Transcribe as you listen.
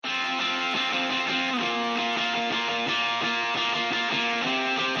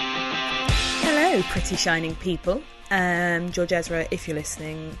Hello, pretty shining people. George Ezra, if you're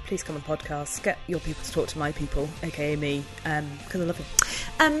listening, please come on podcast. Get your people to talk to my people, aka me, because I love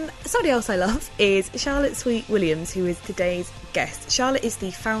him. Somebody else I love is Charlotte Sweet Williams, who is today's guest. Charlotte is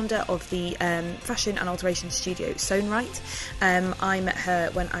the founder of the fashion and alteration studio Sewn Right. I met her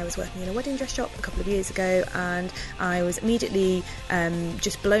when I was working in a wedding dress shop a couple of years ago, and I was immediately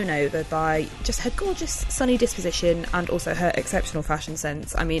just blown over by just her gorgeous sunny disposition and also her exceptional fashion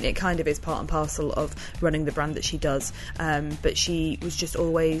sense. I mean, it kind of is part and parcel of running the brand that she does. But she was just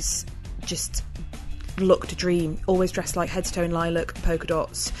always just looked a dream, always dressed like head to toe in lilac, polka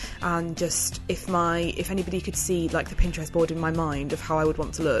dots, and just if anybody could see like the Pinterest board in my mind of how I would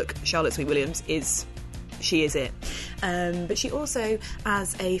want to look, Charlotte Sweet Williams is it. But she also,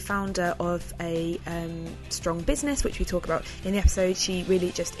 as a founder of a strong business, which we talk about in the episode, she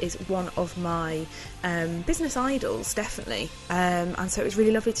really just is one of my business idols, definitely. And so it was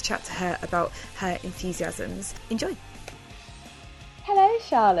really lovely to chat to her about her enthusiasms. Enjoy. Hello,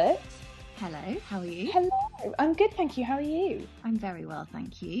 Charlotte. Hello, how are you? Hello, I'm good, thank you. How are you? I'm very well,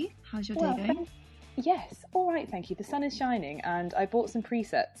 thank you. How's your day going? Yes, all right, thank you. The sun is shining, and I bought some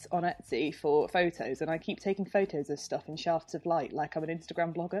presets on Etsy for photos, and I keep taking photos of stuff in shafts of light like I'm an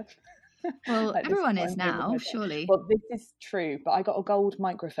Instagram blogger. Well, like everyone is now, surely. Well, this is true, but I got a gold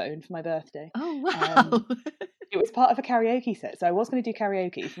microphone for my birthday. Oh, wow. It was part of a karaoke set, so I was going to do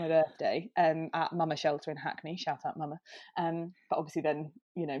karaoke for my birthday at Mama Shelter in Hackney. Shout out Mama. But obviously then,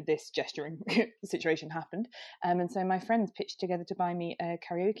 this gesturing situation happened. And so my friends pitched together to buy me a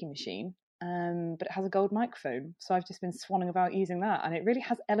karaoke machine. But it has a gold microphone, so I've just been swanning about using that, and it really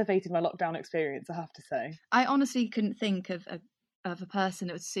has elevated my lockdown experience, I have to say. I honestly couldn't think of a person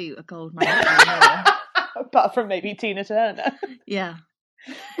that would suit a gold microphone. Apart from maybe Tina Turner. Yeah.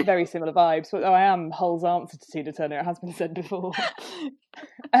 Very similar vibes, but I am Hull's answer to Tina Turner, it has been said before.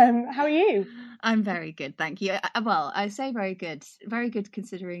 How are you? I'm very good, thank you. Well, I say very good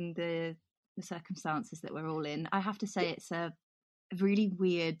considering the circumstances that we're all in. I have to say it's a really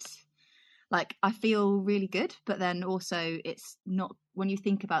weird... Like, I feel really good, but then also it's not, when you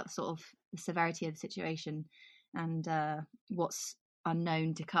think about sort of the severity of the situation and what's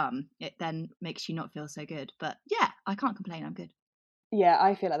unknown to come, it then makes you not feel so good. But yeah, I can't complain, I'm good. Yeah,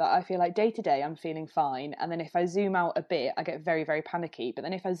 I feel like that. I feel like day to day I'm feeling fine. And then if I zoom out a bit, I get very, very panicky. But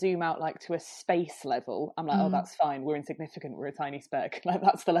then if I zoom out like to a space level, I'm like, oh, that's fine. We're insignificant. We're a tiny speck. Like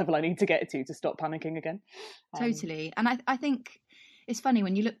that's the level I need to get to stop panicking again. Totally. And I think... It's funny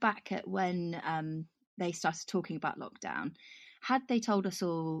when you look back at when they started talking about lockdown. Had they told us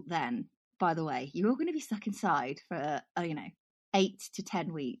all then, by the way, you're all going to be stuck inside for 8 to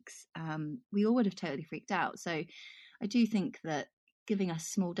 10 weeks, we all would have totally freaked out. So I do think that giving us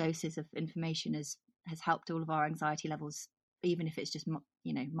small doses of information has helped all of our anxiety levels, even if it's just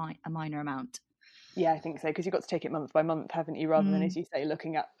a minor amount. Yeah, I think so, because you've got to take it month by month, haven't you, rather than, as you say,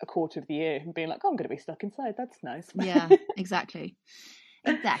 looking at a quarter of the year and being like, oh, I'm going to be stuck inside, that's nice. Yeah, exactly.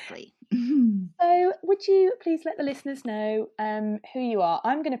 So would you please let the listeners know who you are?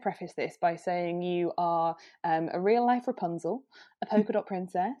 I'm going to preface this by saying you are a real life Rapunzel, a polka dot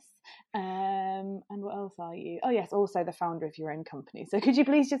princess, and what else are you? Oh yes, also the founder of your own company. So could you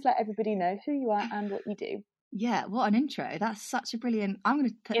please just let everybody know who you are and what you do? Yeah, what an intro. That's such a brilliant... I'm going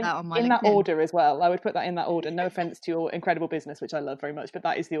to put that on my LinkedIn. In that order as well. I would put that in that order. No offence to your incredible business, which I love very much, but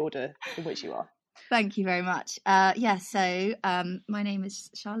that is the order in which you are. Thank you very much. So my name is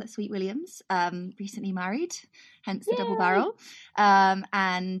Charlotte Sweet Williams, recently married, hence the double barrel.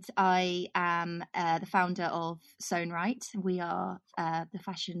 And I am the founder of Sewn Right. We are the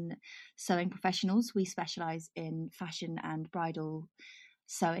fashion sewing professionals. We specialise in fashion and bridal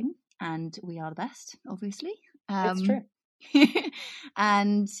sewing. And we are the best, obviously. It's true.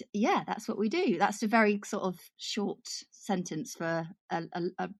 And yeah, that's what we do. That's a very sort of short sentence for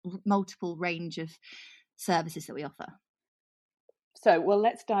a multiple range of services that we offer. So, well,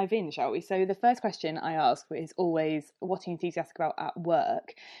 let's dive in, shall we? So the first question I ask is always, what are you enthusiastic about at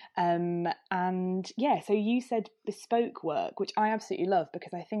work? And yeah, so you said bespoke work, which I absolutely love,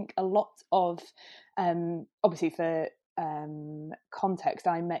 because I think a lot of, obviously for context,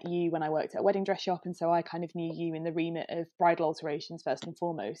 I met you when I worked at a wedding dress shop, and so I kind of knew you in the remit of bridal alterations first and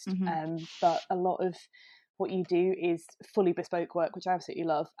foremost. But a lot of what you do is fully bespoke work, which I absolutely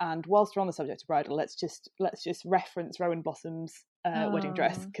love. And whilst we're on the subject of bridal, let's just reference Rowan Blossom's wedding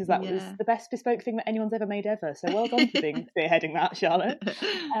dress, because that was the best bespoke thing that anyone's ever made ever. So well done for spearheading that, Charlotte.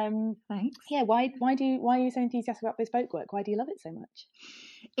 Thanks. Yeah, why are you so enthusiastic about bespoke work? Why do you love it so much?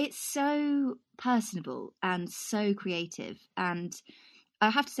 It's so personable and so creative, and I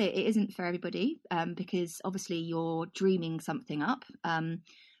have to say it isn't for everybody, because obviously you're dreaming something up,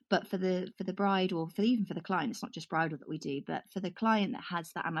 But for the bride, or for even for the client, it's not just bridal that we do, but for the client that has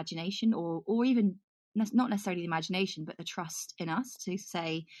that imagination, or even not necessarily the imagination, but the trust in us to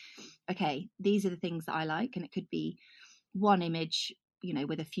say, okay, these are the things that I like. And it could be one image, you know,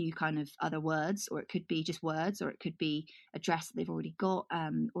 with a few kind of other words, or it could be just words, or it could be a dress that they've already got,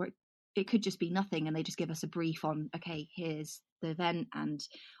 or it could just be nothing, and they just give us a brief on, okay, here's the event and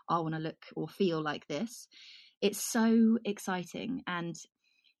I want to look or feel like this. It's so exciting, and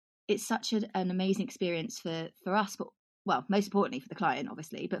it's such an amazing experience for us, but well, most importantly for the client,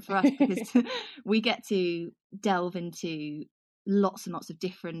 obviously, but for us, because we get to delve into lots and lots of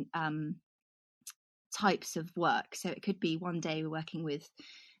different types of work. So it could be one day we're working with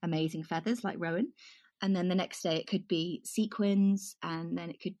amazing feathers like Rowan, and then the next day it could be sequins, and then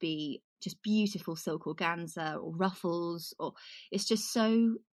it could be just beautiful silk organza or ruffles, or it's just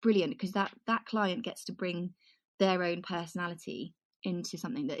so brilliant because that client gets to bring their own personality into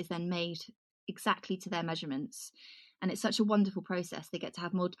something that is then made exactly to their measurements. And it's such a wonderful process. They get to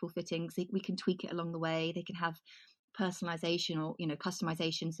have multiple fittings. We can tweak it along the way. They can have personalization, or, you know,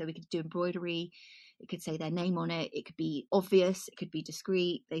 customization. So we could do embroidery. It could say their name on it. It could be obvious. It could be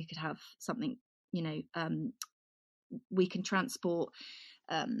discreet. They could have something, you know, we can transport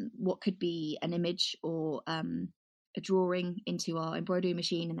what could be an image or a drawing into our embroidery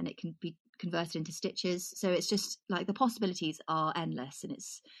machine, and then it can be converted into stitches. So it's just like the possibilities are endless, and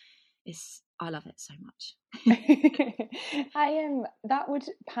it's I love it so much. That would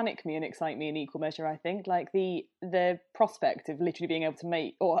panic me and excite me in equal measure. I think, like, the prospect of literally being able to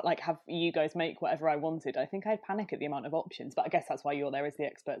make, or like have you guys make whatever I wanted. I think I'd panic at the amount of options, but I guess that's why you're there as the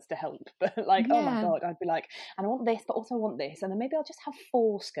experts to help. But like, oh my god, I'd be like, and I want this, but also I want this, and then maybe I'll just have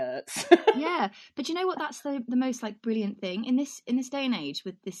 4 skirts. Yeah, but you know what? That's the most like brilliant thing in this day and age,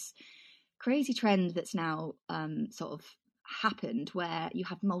 with this crazy trend that's now sort of happened, where you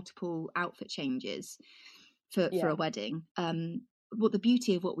have multiple outfit changes for a wedding. What the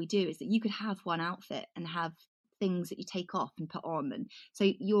beauty of what we do is that you could have one outfit and have things that you take off and put on, and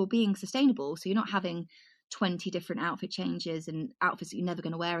so you're being sustainable. So you're not having 20 different outfit changes and outfits that you're never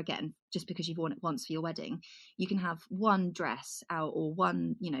going to wear again just because you've worn it once for your wedding. You can have one dress out, or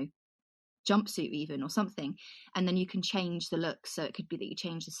one, you know, jumpsuit even, or something, and then you can change the look. So it could be that you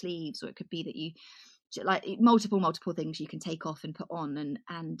change the sleeves, or it could be that you like multiple things you can take off and put on,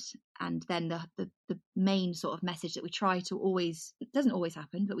 and then the main sort of message that we try to always, it doesn't always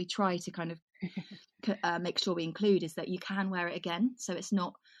happen, but we try to kind of make sure we include, is that you can wear it again. So it's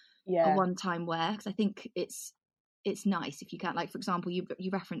not a one-time wear, because I think it's nice if you can, like, for example, you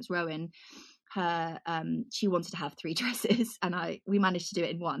reference Rowan, her she wanted to have 3 dresses, and we managed to do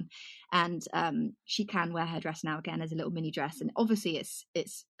it in one, and she can wear her dress now again as a little mini dress, and obviously it's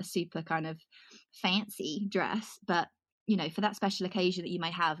a super kind of fancy dress, but you know, for that special occasion that you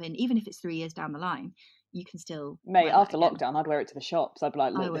may have, and even if it's 3 years down the line, you can still after lockdown I'd wear it to the shops. I'd be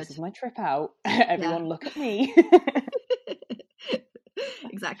like, look, this is my trip out, everyone look at me.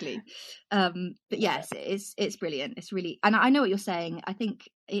 Exactly. But yes, it's brilliant. It's really, and I know what you're saying. I think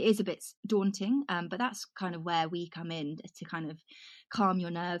it is a bit daunting, but that's kind of where we come in to kind of calm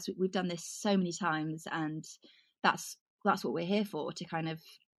your nerves. We've done this so many times, and that's what we're here for, to kind of,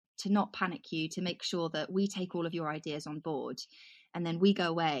 to not panic you, to make sure that we take all of your ideas on board, and then we go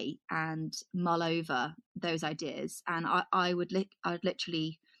away and mull over those ideas. And I would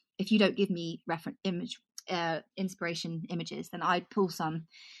literally, if you don't give me inspiration images, then I'd pull some,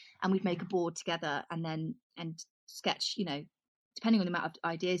 and we'd make a board together, and sketch, you know, depending on the amount of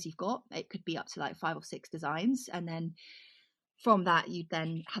ideas you've got, it could be up to like 5 or 6 designs, and then from that you'd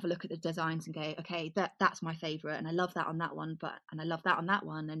then have a look at the designs and go, okay, that's my favorite, and I love that on that one, and I love that on that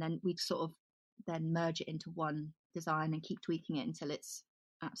one, and then we'd sort of then merge it into one design and keep tweaking it until it's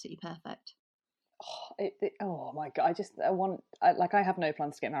absolutely perfect. Oh my god, I have no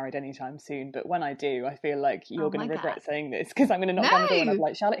plans to get married anytime soon, but when I do, I feel like you're going to regret saying this, because I'm going to knock down the door and I'm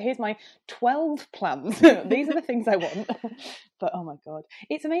like, Charlotte, here's my 12 plans. These are the things I want. But oh my god,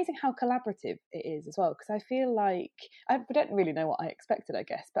 it's amazing how collaborative it is as well, because I feel like, I don't really know what I expected, I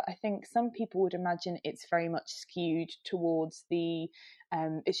guess, but I think some people would imagine it's very much skewed towards the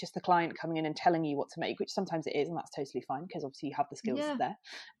it's just the client coming in and telling you what to make, which sometimes it is, and that's totally fine, because obviously you have the skills there.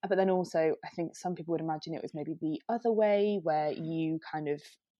 But then also, I think some people would imagine it was maybe the other way, where you kind of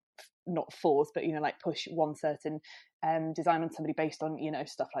not force, but, you know, like push one certain design on somebody based on, you know,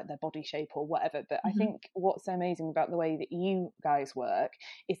 stuff like their body shape or whatever. But I think what's so amazing about the way that you guys work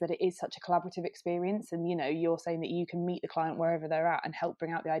is that it is such a collaborative experience. And, you know, you're saying that you can meet the client wherever they're at and help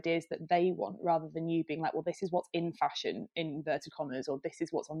bring out the ideas that they want, rather than you being like, well, this is what's in fashion, in inverted commas, or this is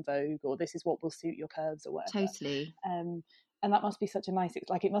what's on Vogue, or this is what will suit your curves or whatever. Totally. And that must be such a nice,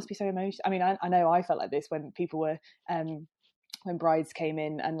 like, it must be so emotional. I mean, I know I felt like this when people were when brides came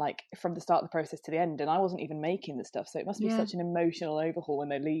in, and like from the start of the process to the end, and I wasn't even making the stuff, so it must be such an emotional overhaul when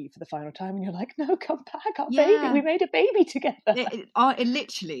they leave for the final time, and you're like, no, come back, our baby, we made a baby together. It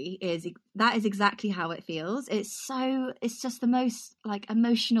literally is, that is exactly how it feels. It's just the most like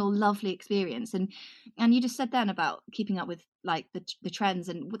emotional, lovely experience. And you just said then about keeping up with like the trends,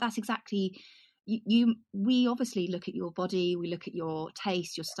 and that's exactly we obviously look at your body, we look at your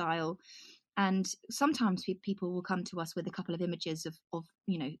taste, your style. And sometimes people will come to us with a couple of images of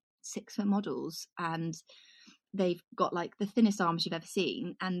you know, 6-foot models, and they've got like the thinnest arms you've ever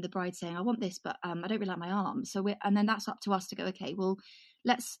seen, and the bride's saying, I want this, but I don't really like my arms. And then that's up to us to go, okay, well,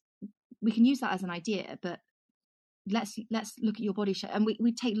 we can use that as an idea, but let's look at your body shape. And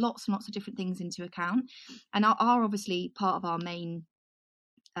we take lots and lots of different things into account, and are obviously part of our main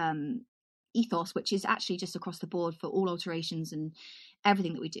ethos, which is actually just across the board for all alterations and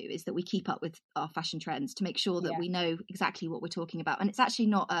everything that we do, is that we keep up with our fashion trends to make sure that we know exactly what we're talking about. And it's actually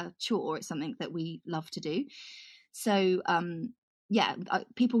not a chore, it's something that we love to do. So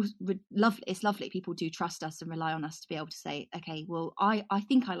people love, it's lovely, people do trust us and rely on us to be able to say, okay, well, I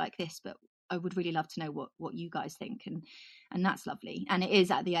think I like this, but I would really love to know what you guys think. And that's lovely. And it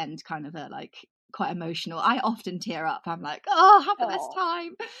is at the end kind of a like quite emotional. I often tear up. I'm like, oh, have the best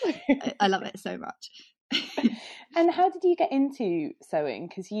time. I love it so much. And how did you get into sewing?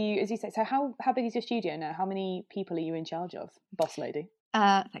 Because you, as you say, so how big is your studio now? How many people are you in charge of, boss lady?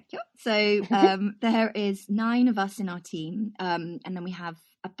 Thank you. So there is 9 of us in our team, and then we have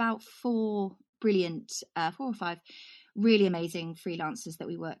about 4 or 5 really amazing freelancers that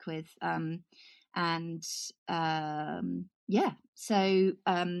we work with. So you're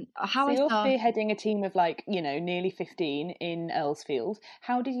spearheading a team of like, you know, nearly 15 in Earlsfield.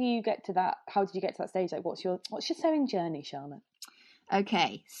 How did you get to that? How did you get to that stage? Like, what's your sewing journey, Charlotte?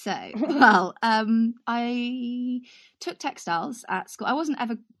 Okay, so well, I took textiles at school. I wasn't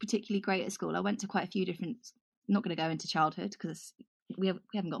ever particularly great at school. I went to quite a few different. I'm not going to go into childhood because we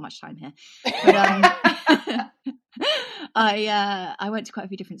haven't got much time here. But I went to quite a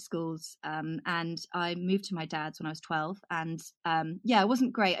few different schools, and I moved to my dad's when I was 12. And I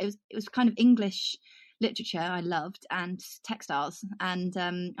wasn't great. It was kind of English literature I loved, and textiles. And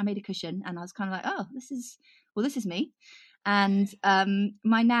I made a cushion, and I was kind of like, oh, this is me. And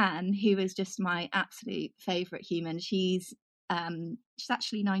my nan, who is just my absolute favourite human, she's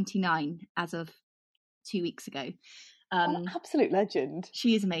actually 99 as of 2 weeks ago. Absolute legend.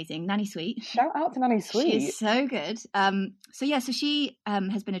 She is amazing. Nanny Sweet. Shout out to Nanny Sweet. She is so good. So she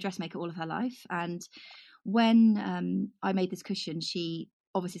has been a dressmaker all of her life. And when I made this cushion, she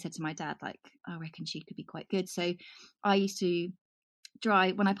obviously said to my dad, like, I reckon she could be quite good. So I used to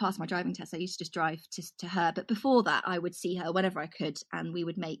drive, when I passed my driving test, I used to just drive to her. But before that, I would see her whenever I could, and we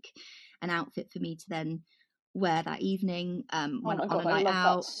would make an outfit for me to then wear that evening on a night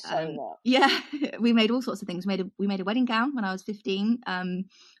out. We made all sorts of things. We made a wedding gown when I was 15 as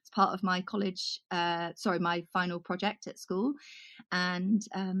part of my college my final project at school. And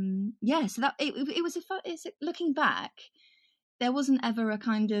so that it was looking back, there wasn't ever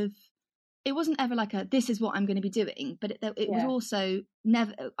it wasn't ever like this is what I'm going to be doing, but it was also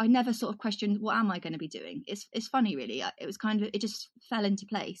I never sort of questioned, what am I going to be doing? It's funny, really. It was it just fell into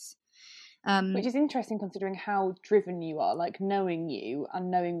place. Which is interesting, considering how driven you are, like knowing you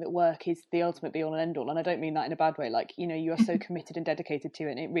and knowing that work is the ultimate be all and end all. And I don't mean that in a bad way. Like, you know, you are so committed and dedicated to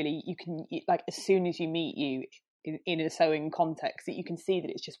it. And it really, like, as soon as you meet you in a sewing context, that you can see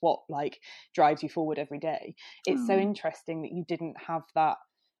that it's just what like drives you forward every day. It's so interesting that you didn't have that.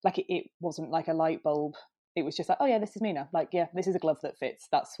 Like, it wasn't like a light bulb. It was just like, oh yeah, this is me now. Like, yeah, this is a glove that fits.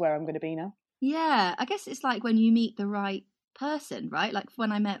 That's where I'm going to be now. Yeah, I guess it's like when you meet the right person, right? Like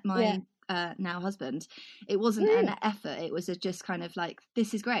when I met my now husband, it wasn't an effort. It was just kind of like,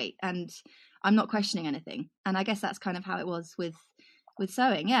 this is great, and I'm not questioning anything. And I guess that's kind of how it was with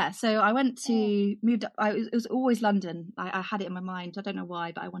sewing. Yeah. So I moved up. It was always London. I had it in my mind. I don't know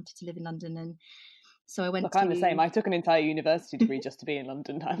why, but I wanted to live in London, and so I went. Look, I'm the same. I took an entire university degree just to be in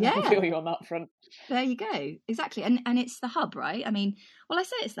London. I feel you on that front. There you go. Exactly. And it's the hub, right? I mean, well, I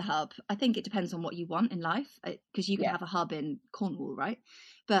say it's the hub. I think it depends on what you want in life, because you can have a hub in Cornwall, right?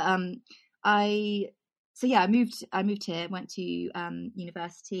 But I moved here, went to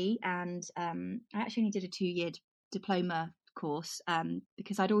university, and I actually only did a 2-year diploma course,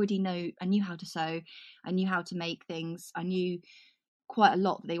 because I knew how to sew, I knew how to make things, I knew quite a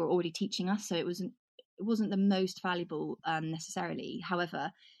lot that they were already teaching us, so it wasn't the most valuable necessarily.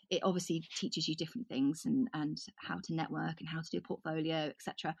 However, it obviously teaches you different things and how to network and how to do a portfolio,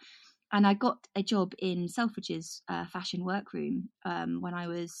 etc. And I got a job in Selfridge's fashion workroom when I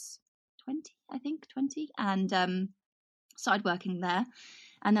was 20, and started working there.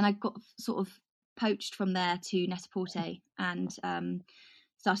 And then I got sort of poached from there to Net-a-Porter and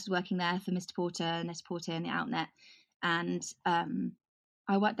started working there for Mr. Porter, Net-a-Porter and the Outnet. And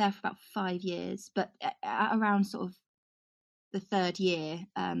I worked there for about 5 years, but around sort of the third year,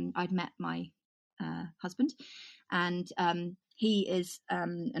 I'd met my husband, and he is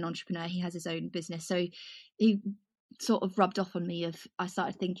an entrepreneur. He has his own business, so he sort of rubbed off on me. I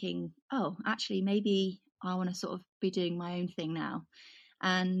started thinking, oh, actually, maybe I want to sort of be doing my own thing now,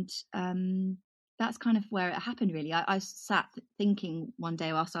 and that's kind of where it happened, really. I sat thinking one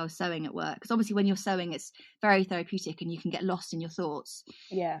day whilst I was sewing at work, because obviously when you're sewing, it's very therapeutic and you can get lost in your thoughts.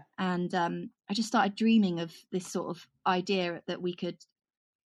 Yeah. And I just started dreaming of this sort of idea that we could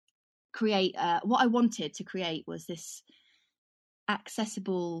create. What I wanted to create was this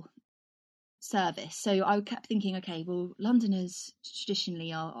accessible service. So I kept thinking, okay, well, Londoners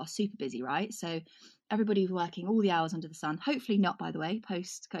traditionally are super busy, right? So everybody's working all the hours under the sun. Hopefully not, by the way,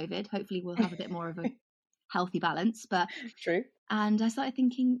 post-COVID. Hopefully we'll have a bit more of a healthy balance. But true. And I started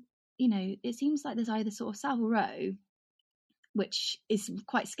thinking, it seems like there's either sort of Savile Row, which is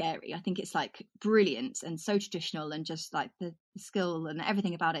quite scary. I think it's like brilliant and so traditional, and just like the skill and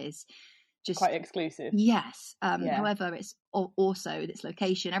everything about it is just quite exclusive. Yes. However, it's also its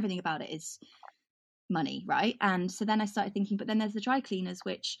location, everything about it is money, right? And so then I started thinking, but then there's the dry cleaners,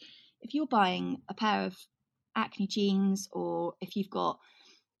 which if you're buying a pair of Acne jeans, or if you've got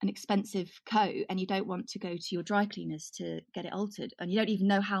an expensive coat and you don't want to go to your dry cleaners to get it altered, and you don't even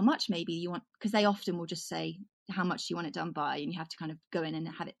know how much maybe you want, because they often will just say how much you want it done by, and you have to kind of go in and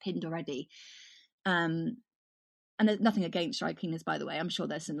have it pinned already. And there's nothing against dry cleaners, by the way. I'm sure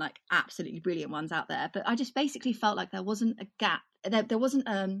there's some like absolutely brilliant ones out there, but I just basically felt like there wasn't a gap. There wasn't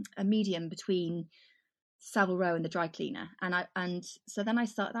a medium between Savile Row and the dry cleaner, and so then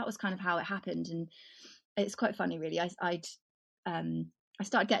that was kind of how it happened. And it's quite funny, really. I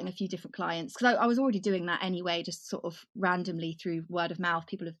started getting a few different clients, because I was already doing that anyway, just sort of randomly through word of mouth.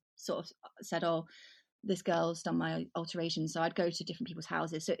 People have sort of said, oh, this girl's done my alterations, so I'd go to different people's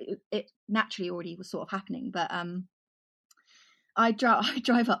houses, so it naturally already was sort of happening. But I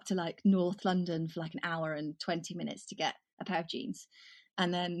drive up to like North London for like an hour and 20 minutes to get a pair of jeans,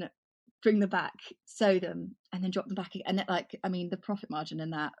 and then bring them back, sew them, and then drop them back. And the profit margin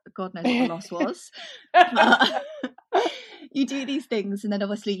in that, God knows what the loss was. But you do these things, and then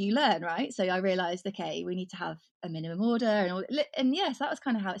obviously you learn, right? So I realised, okay, we need to have a minimum order, and yes, that was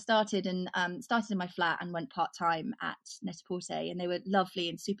kind of how it started. And started in my flat and went part-time at Net-a-Porter, and they were lovely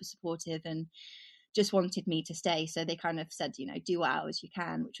and super supportive and just wanted me to stay. So they kind of said, do what hours you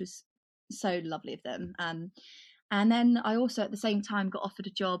can, which was so lovely of them. And then I also at the same time got offered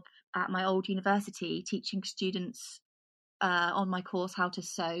a job at my old university teaching students on my course how to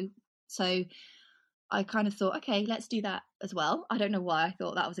sew. So I kind of thought, okay, let's do that as well. I don't know why I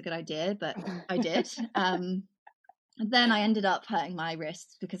thought that was a good idea, but I did. Then I ended up hurting my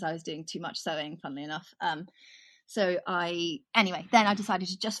wrists because I was doing too much sewing, funnily enough. Then I decided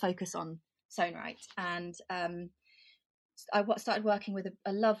to just focus on Sewn Right. And I started working with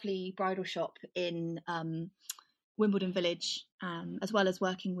a lovely bridal shop in Wimbledon Village, as well as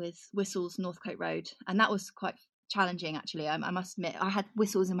working with Whistles Northcote Road. And that was quite challenging, actually. I must admit, I had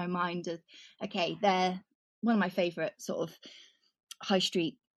Whistles in my mind of, okay, they're one of my favourite sort of high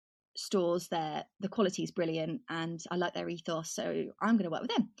street stores. The quality is brilliant and I like their ethos, so I'm going to work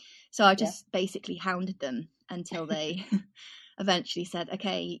with them. So I just basically hounded them until they eventually said,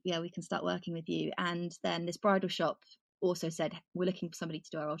 okay, yeah, we can start working with you. And then this bridal shop also said, we're looking for somebody to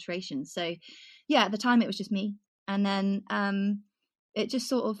do our alterations. So yeah, at the time it was just me. And then it just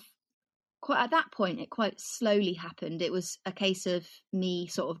sort of, at that point, it quite slowly happened. It was a case of me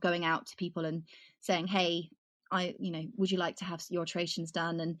sort of going out to people and saying, hey, would you like to have your alterations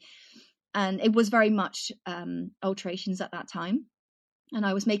done? And it was very much alterations at that time. And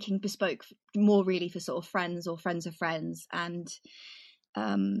I was making bespoke more really for sort of friends or friends of friends. And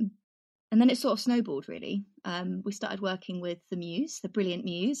then it sort of snowballed, really. We started working with the brilliant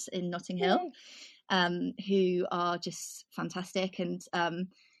Muse in Notting Hill, who are just fantastic. And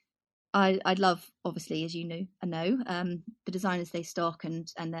I love, obviously, as you know, the designers they stock and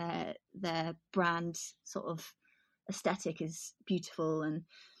their brand sort of aesthetic is beautiful. And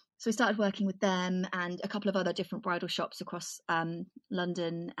So we started working with them and a couple of other different bridal shops across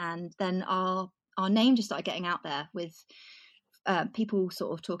London, and then our name just started getting out there with people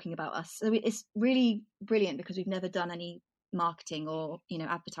sort of talking about us. So it's really brilliant because we've never done any marketing or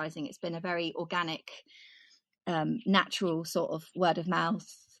advertising. It's been a very organic, natural sort of word of mouth,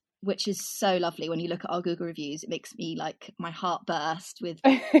 which is so lovely. When you look at our Google reviews, it makes me like my heart burst with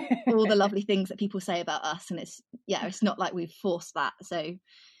all the lovely things that people say about us, and it's not like we've forced that. So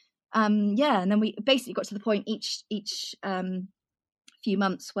and then we basically got to the point each few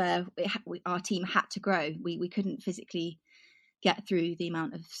months where our team had to grow. We couldn't physically get through the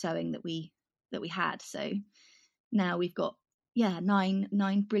amount of sewing that we had. So now we've got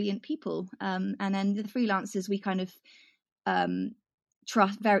nine brilliant people, and then the freelancers we kind of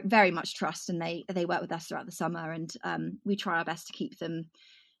trust, very very much trust, and they work with us throughout the summer, and we try our best to keep them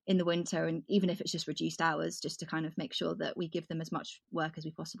in the winter, and even if it's just reduced hours, just to kind of make sure that we give them as much work as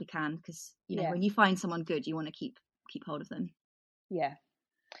we possibly can, because when you find someone good, you want to keep hold of them. I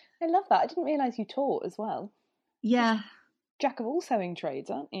love that. I didn't realise you taught as well. Jack of all sewing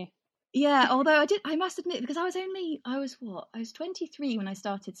trades, aren't you? Although I must admit, because I was 23 when I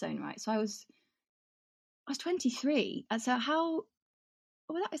started Sewn Right, so I was 23, so how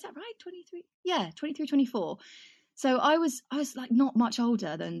is that right? 23, 23, 24. So I was like not much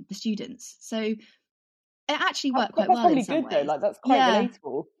older than the students, so it actually worked quite well. That's probably good though. Like that's quite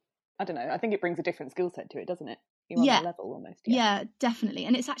relatable. I don't know. I think it brings a different skill set to it, doesn't it? You're on a level almost. Yeah, definitely.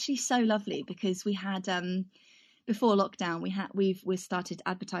 And it's actually so lovely because we had before lockdown we started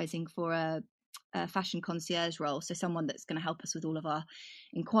advertising for a fashion concierge role, so someone that's going to help us with all of our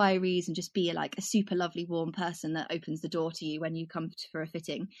inquiries and just be like a super lovely warm person that opens the door to you when you come for a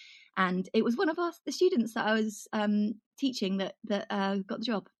fitting. And it was one of the students that I was teaching that got the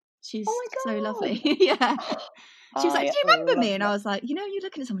job. She's so lovely. She was like, do you remember me? And I was like, you're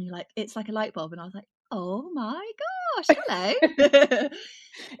looking at someone, you're like, it's like a light bulb. And I was like, oh my gosh, hello.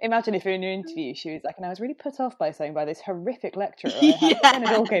 Imagine if in your interview she was like, and I was really put off by this horrific lecturer I had, but then it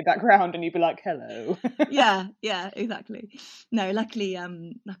all came back round and you'd be like, hello. yeah, exactly. No, luckily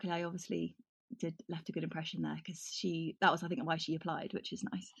I obviously left a good impression there, because that was I think why she applied, which is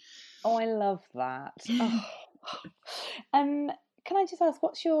nice. Oh, I love that. Can I just ask,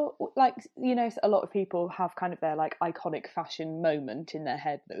 what's your, like, a lot of people have kind of their like iconic fashion moment in their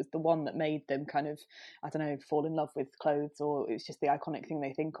head that was the one that made them kind of, I don't know, fall in love with clothes, or it's just the iconic thing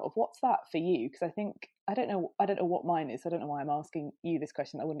they think of. What's that for you? Because I don't know what mine is. I don't know why I'm asking you this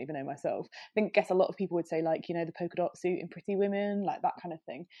question. I wouldn't even know myself. I guess a lot of people would say like, the polka dot suit in Pretty Women, like that kind of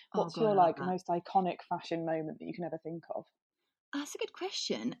thing. What's your like most iconic fashion moment that you can ever think of? That's a good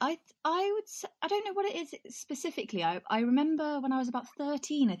question. I would say, I don't know what it is specifically. I remember when I was about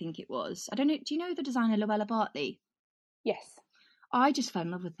 13, I think it was. I don't know. Do you know the designer Luella Bartley? Yes. I just fell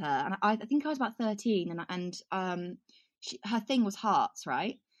in love with her, and I think I was about 13, and her thing was hearts,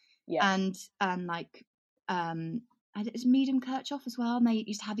 right? Yeah. And like it was Medium Kirchhoff as well. And they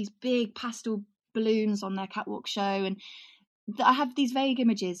used to have these big pastel balloons on their catwalk show, and I have these vague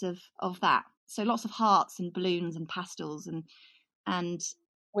images of that. So lots of hearts and balloons and pastels and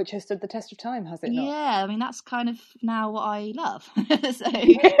which has stood the test of time, has it not? Yeah, I mean that's kind of now what I love. So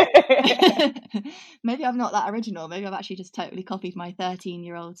maybe I'm not that original. Maybe I've actually just totally copied my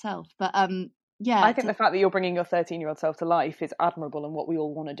 13-year-old self. But I think the fact that you're bringing your 13-year-old self to life is admirable and what we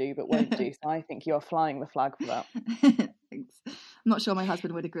all want to do but won't do. So I think you're flying the flag for that. Thanks. I'm not sure my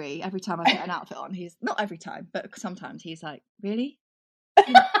husband would agree. Every time I put an outfit on, he's not every time, but sometimes he's like, really?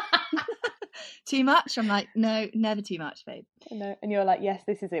 Too much? I'm like, no, never too much, babe. No, and you're like, yes,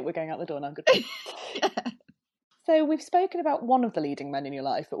 this is it. We're going out the door now. Good. So we've spoken about one of the leading men in your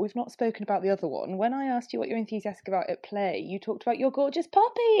life, but we've not spoken about the other one. When I asked you what you're enthusiastic about at play, you talked about your gorgeous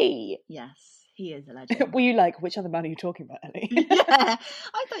Poppy. Yes. He is a legend. Were you like, which other man are you talking about, Ellie? Yeah,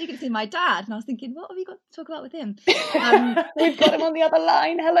 I thought you could see my dad, and I was thinking, what have you got to talk about with him? We've got him on the other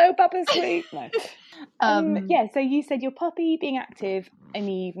line. Hello, Papa Sweet. No. So you said your Poppy, being active in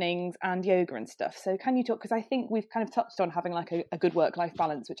the evenings, and yoga and stuff. So can you talk? Because I think we've kind of touched on having like a good work-life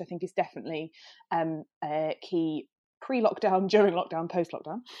balance, which I think is definitely a key. Pre-lockdown, during lockdown,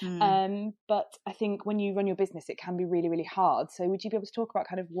 post-lockdown. But I think when you run your business, it can be really, really hard. So would you be able to talk about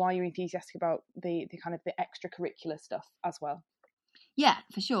kind of why you're enthusiastic about the kind of the extracurricular stuff as well? Yeah,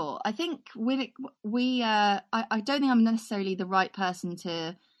 for sure. I think with it, I don't think I'm necessarily the right person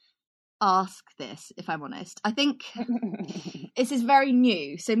to ask this, if I'm honest. I think this is very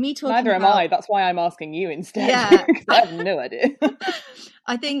new. So me talking Neither am I. That's why I'm asking you instead. Yeah. I have no idea.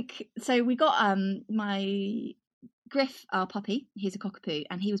 I think, so we got my Griff, our puppy, he's a cockapoo,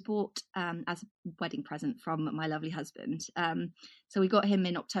 and he was bought as a wedding present from my lovely husband. So we got him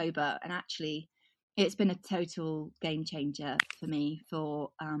in October, and actually it's been a total game changer for me for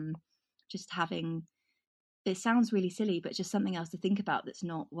just having, it sounds really silly, but just something else to think about that's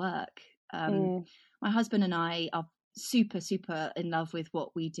not work. My husband and I are super, super in love with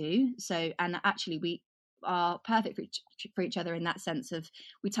what we do. So, and actually we are perfect for each other in that sense of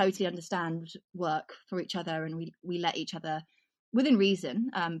we totally understand work for each other, and we let each other within reason,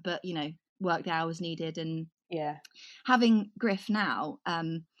 but you know, work the hours needed. And having Griff now,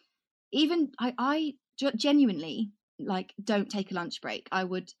 even I genuinely like don't take a lunch break. I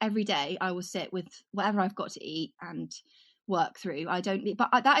would every day I will sit with whatever I've got to eat and work through. I don't, but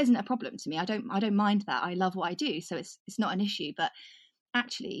that isn't a problem to me. I don't mind that. I love what I do, so it's not an issue. But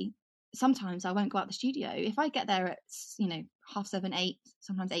actually, sometimes I won't go out the studio. If I get there at 7:30, 8,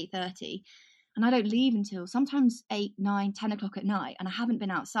 sometimes 8:30, and I don't leave until sometimes 8, 9, 10 o'clock at night, and I haven't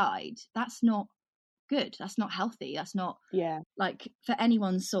been outside, that's not good. That's not healthy. That's not like for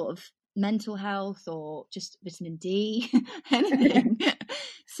anyone's sort of mental health or just vitamin D, anything.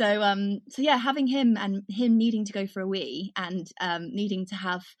 So yeah, having him and him needing to go for a wee and needing to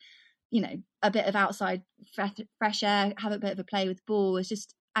have, a bit of outside fresh air, have a bit of a play with ball is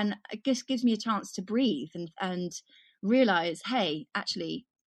just, and it just gives me a chance to breathe and realize, hey, actually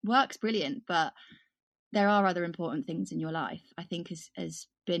work's brilliant, but there are other important things in your life. I think has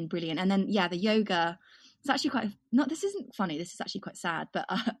been brilliant. And then the yoga, it's actually this isn't funny, this is actually quite sad, but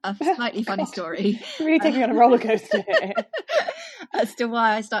a slightly funny story. You're really taking me on a roller coaster here. As to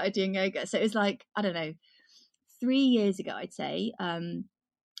why I started doing yoga. So it was like, I don't know, 3 years ago, I'd say.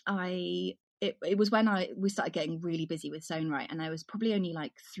 It was when we started getting really busy with Sewn Right, and there was probably only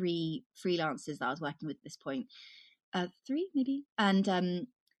like 3 freelancers that I was working with at this point. 3 maybe. And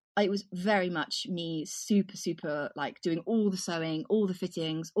it was very much me super, super like doing all the sewing, all the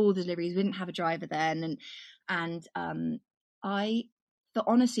fittings, all the deliveries. We didn't have a driver then. And I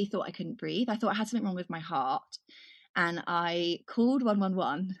honestly thought I couldn't breathe. I thought I had something wrong with my heart. And I called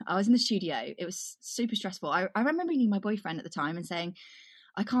 111. I was in the studio. It was super stressful. I remember ringing my boyfriend at the time and saying,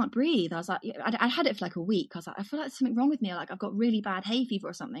 I can't breathe. I was like, I had it for like a week. I was like, I feel like there's something wrong with me. Like I've got really bad hay fever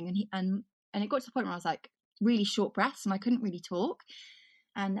or something. And it got to the point where I was like really short breaths and I couldn't really talk.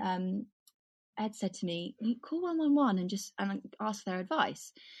 And Ed said to me, you call 111 and ask for their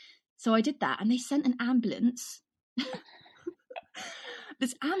advice. So I did that, and they sent an ambulance.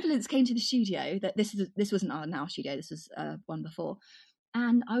 This ambulance came to the studio. That this wasn't our now studio. This was one before.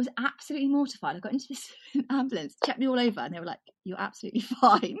 And I was absolutely mortified. I got into this ambulance, checked me all over, and they were like, "You're absolutely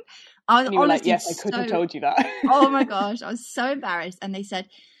fine." I was and you were like, "Yes, I could have told you that." Oh my gosh, I was so embarrassed. And they said,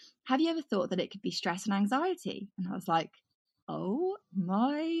 "Have you ever thought that it could be stress and anxiety?" And I was like, oh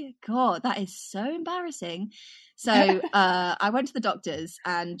my God, that is so embarrassing. So I went to the doctors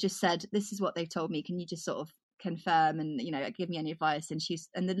and just said, "This is what they've told me. Can you just sort of confirm and give me any advice?"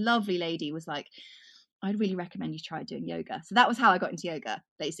 And the lovely lady was like, "I'd really recommend you try doing yoga." So that was how I got into yoga,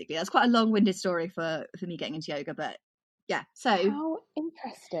 basically. That's quite a long-winded story for me getting into yoga, but yeah. So how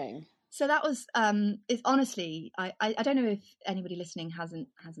interesting. So that was it's honestly, I don't know if anybody listening hasn't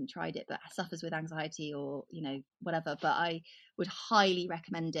tried it but suffers with anxiety or whatever, but I would highly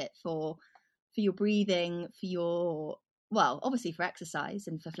recommend it for your breathing, for your, well, obviously for exercise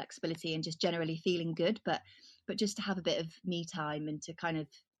and for flexibility and just generally feeling good, but just to have a bit of me time and to kind of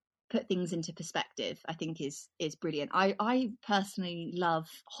put things into perspective, I think is brilliant. I personally love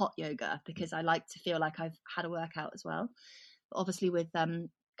hot yoga because I like to feel like I've had a workout as well. But obviously with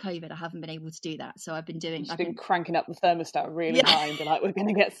COVID, I haven't been able to do that, so I've been cranking up the thermostat really high and be like, we're going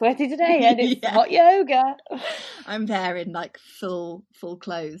to get sweaty today, and it's hot yoga. I'm there in like full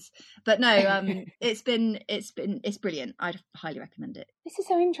clothes, but no, it's brilliant. I'd highly recommend it. This is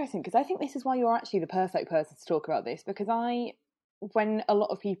so interesting because I think this is why you're actually the perfect person to talk about this, because when a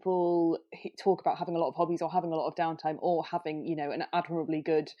lot of people talk about having a lot of hobbies or having a lot of downtime or having, an admirably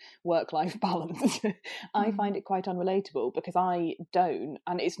good work-life balance, I find it quite unrelatable because I don't,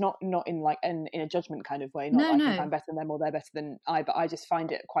 and it's not in like in a judgment kind of way, not think I'm better than them or they're better than I, but I just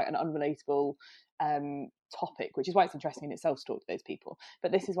find it quite an unrelatable topic, which is why it's interesting in itself to talk to those people.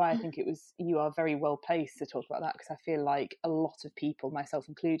 But this is why I think you are very well placed to talk about that, because I feel like a lot of people, myself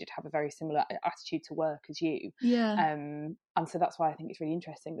included, have a very similar attitude to work as you. And so that's why I think it's really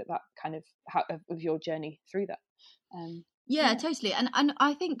interesting that kind of of your journey through that. Totally. And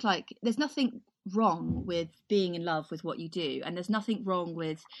I think like there's nothing wrong with being in love with what you do, and there's nothing wrong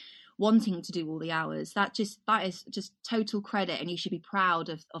with wanting to do all the hours. That is just total credit, and you should be proud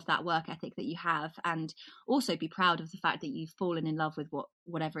of that work ethic that you have, and also be proud of the fact that you've fallen in love with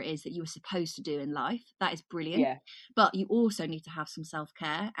whatever it is that you were supposed to do in life. That is brilliant. Yeah. But you also need to have some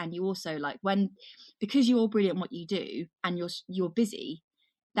self-care, and you also, like, because you're brilliant at what you do and you're busy,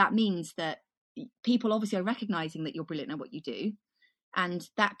 that means that people obviously are recognizing that you're brilliant at what you do,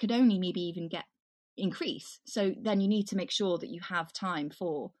 and that could only maybe even increase. So then you need to make sure that you have time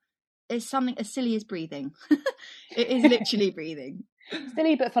for, it's something as silly as breathing. It is literally breathing.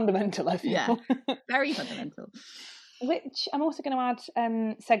 Silly but fundamental, I feel. Yeah, very fundamental. Which I'm also going to add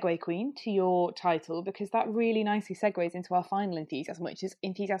Segue Queen to your title, because that really nicely segues into our final enthusiasm, which is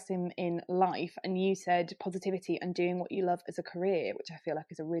enthusiasm in life. And you said positivity and doing what you love as a career, which I feel like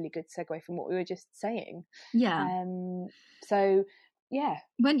is a really good segue from what we were just saying. Yeah. So yeah,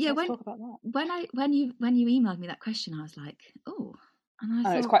 let's when talk about that. When you emailed me that question, I was like, oh. And I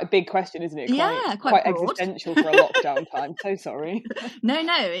thought, it's quite a big question, isn't it? Quite existential for a lockdown time. So sorry. No,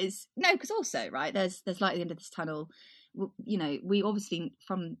 because also, right, there's light at the end of this tunnel. You know, we obviously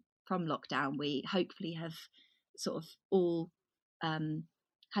from lockdown, we hopefully have sort of all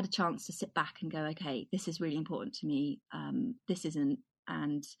had a chance to sit back and go, okay, this is really important to me. This isn't,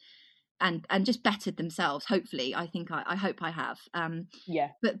 and just bettered themselves. Hopefully, I think I hope I have.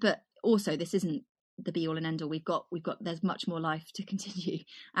 Yeah. But also, this isn't the be all and end all. We've got there's much more life to continue.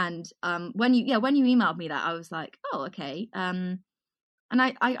 And when you emailed me that, I was like, oh, okay. And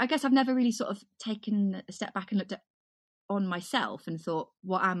I guess I've never really sort of taken a step back and looked on myself and thought,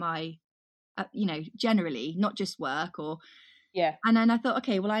 what am I, generally, not just work or. Yeah. And then I thought,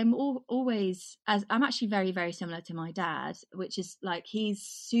 okay, well, I'm always, as I'm actually very, very similar to my dad, which is like, he's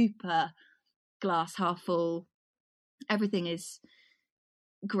super glass half full. Everything is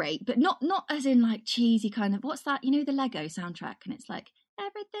great, but not as in like cheesy kind of, what's that, the Lego soundtrack, and it's like,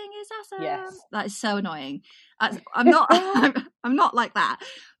 everything is awesome. Yes. That is so annoying. I'm not I'm not like that,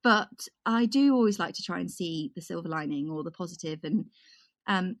 but I do always like to try and see the silver lining or the positive. And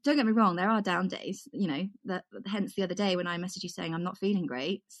don't get me wrong, there are down days, hence the other day when I messaged you saying I'm not feeling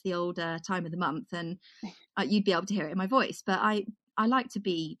great. It's the old time of the month, and you'd be able to hear it in my voice, but I like to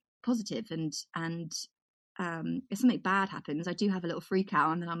be positive, and if something bad happens, I do have a little freak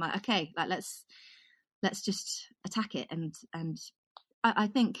out, and then I'm like, okay, like let's just attack it. And I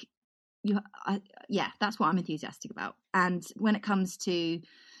think that's what I'm enthusiastic about. And when it comes to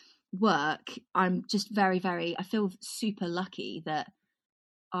work, I'm just very, very, I feel super lucky that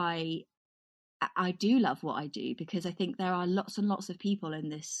I do love what I do, because I think there are lots and lots of people in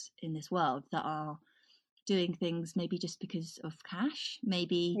this world that are doing things maybe just because of cash,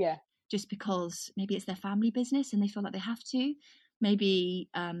 maybe just because maybe it's their family business and they feel like they have to, maybe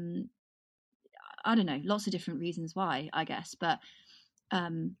I don't know, lots of different reasons why, I guess. But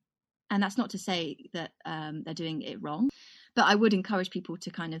and that's not to say that they're doing it wrong, but I would encourage people to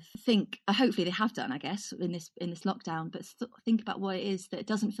kind of think, hopefully they have done, I guess, in this lockdown, but think about what it is that it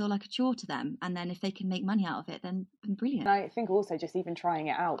doesn't feel like a chore to them, and then if they can make money out of it, then brilliant. And I think also just even trying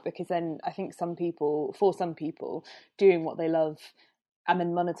it out, because then I think for some people doing what they love and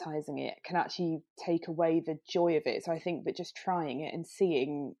then monetizing it can actually take away the joy of it. So I think that just trying it and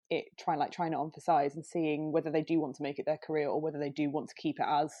seeing it, trying it on for size, and seeing whether they do want to make it their career or whether they do want to keep it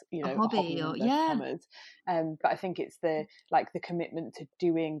as, a hobby or but I think it's the commitment to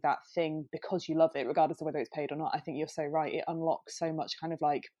doing that thing because you love it, regardless of whether it's paid or not. I think you're so right. It unlocks so much kind of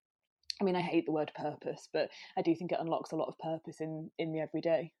like, I mean, I hate the word purpose, but I do think it unlocks a lot of purpose in the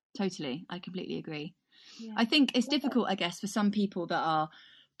everyday. Totally. I completely agree. Yeah. I think it's difficult, I guess, for some people that are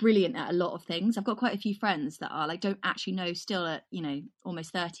brilliant at a lot of things. I've got quite a few friends that are like, don't actually know still at,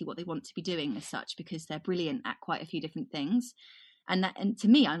 almost 30 what they want to be doing as such, because they're brilliant at quite a few different things. And to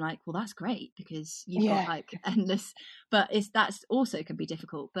me, I'm like, well, that's great, because you've got like endless, but that's also can be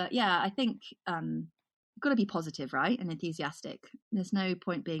difficult. But yeah, I think you've got to be positive, right? And enthusiastic. There's no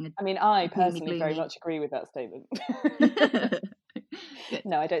point being I personally very much agree with that statement.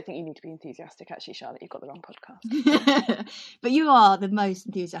 No, I don't think you need to be enthusiastic, actually, Charlotte. You've got the wrong podcast. But you are the most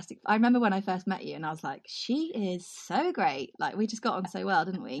enthusiastic. I remember when I first met you and I was like, she is so great. Like, we just got on so well,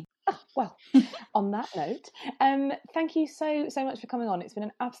 didn't we? Well, on that note, thank you so much for coming on. It's been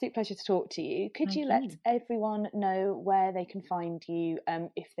an absolute pleasure to talk to you. Could you let everyone know where they can find you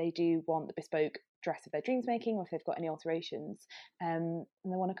if they do want the bespoke dress of their dreams making, or if they've got any alterations and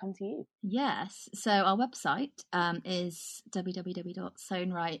they want to come to you? Yes, so our website is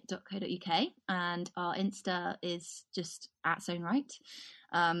www.sewnright.co.uk, and our Insta is just @sewnright.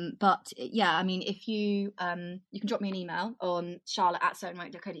 But yeah, I mean, if you can drop me an email on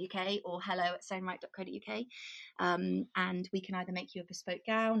charlotte@stonewright.co.uk or hello@stonewright.co.uk, and we can either make you a bespoke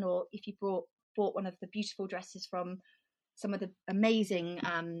gown, or if you bought one of the beautiful dresses from some of the amazing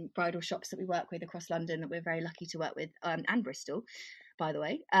bridal shops that we work with across London, that we're very lucky to work with, and Bristol, by the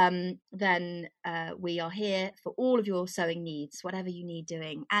way, then we are here for all of your sewing needs, whatever you need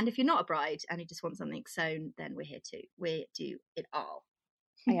doing. And if you're not a bride and you just want something sewn, then we're here too. We do it all.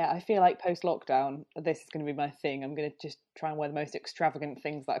 Yeah, I feel like post-lockdown, this is going to be my thing. I'm going to just try and wear the most extravagant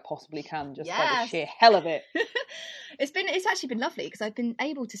things that I possibly can, just by the sheer hell of it. It's actually been lovely, because I've been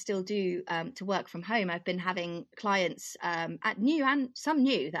able to still do to work from home. I've been having clients new and some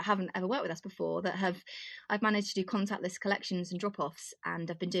new that haven't ever worked with us before, that I've managed to do contactless collections and drop-offs,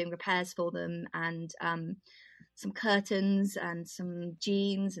 and I've been doing repairs for them, and some curtains and some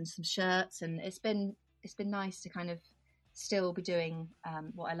jeans and some shirts, and it's been nice to kind of still be doing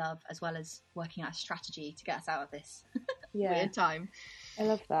what I love, as well as working out a strategy to get us out of this weird time. I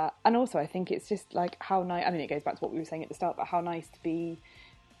love that. And also I think it's just like how nice, I mean, it goes back to what we were saying at the start, but how nice to be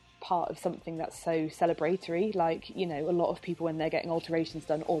part of something that's so celebratory. Like, you know, a lot of people, when they're getting alterations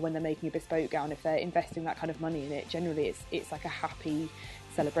done, or when they're making a bespoke gown, if they're investing that kind of money in it, generally it's like a happy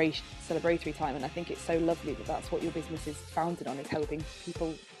celebratory time. And I think it's so lovely that that's what your business is founded on, is helping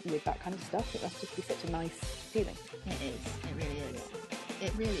people with that kind of stuff. It must just be such a nice feeling. It is. It really is.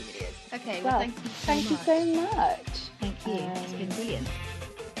 It really, really is. Okay, well thank you so much. Thank you. It's been brilliant.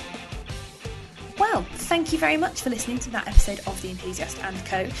 Well, thank you very much for listening to that episode of The Enthusiast &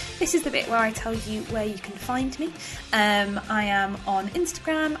 Co. This is the bit where I tell you where you can find me. I am on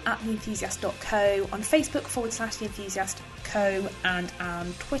Instagram @theenthusiast.co, on Facebook /theenthusiastco, and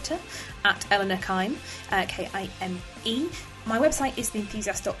on Twitter @EleanorKime, Kime. My website is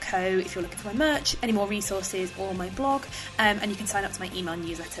theenthusiast.co if you're looking for my merch, any more resources, or my blog, and you can sign up to my email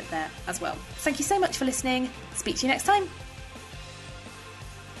newsletter there as well. Thank you so much for listening. Speak to you next time.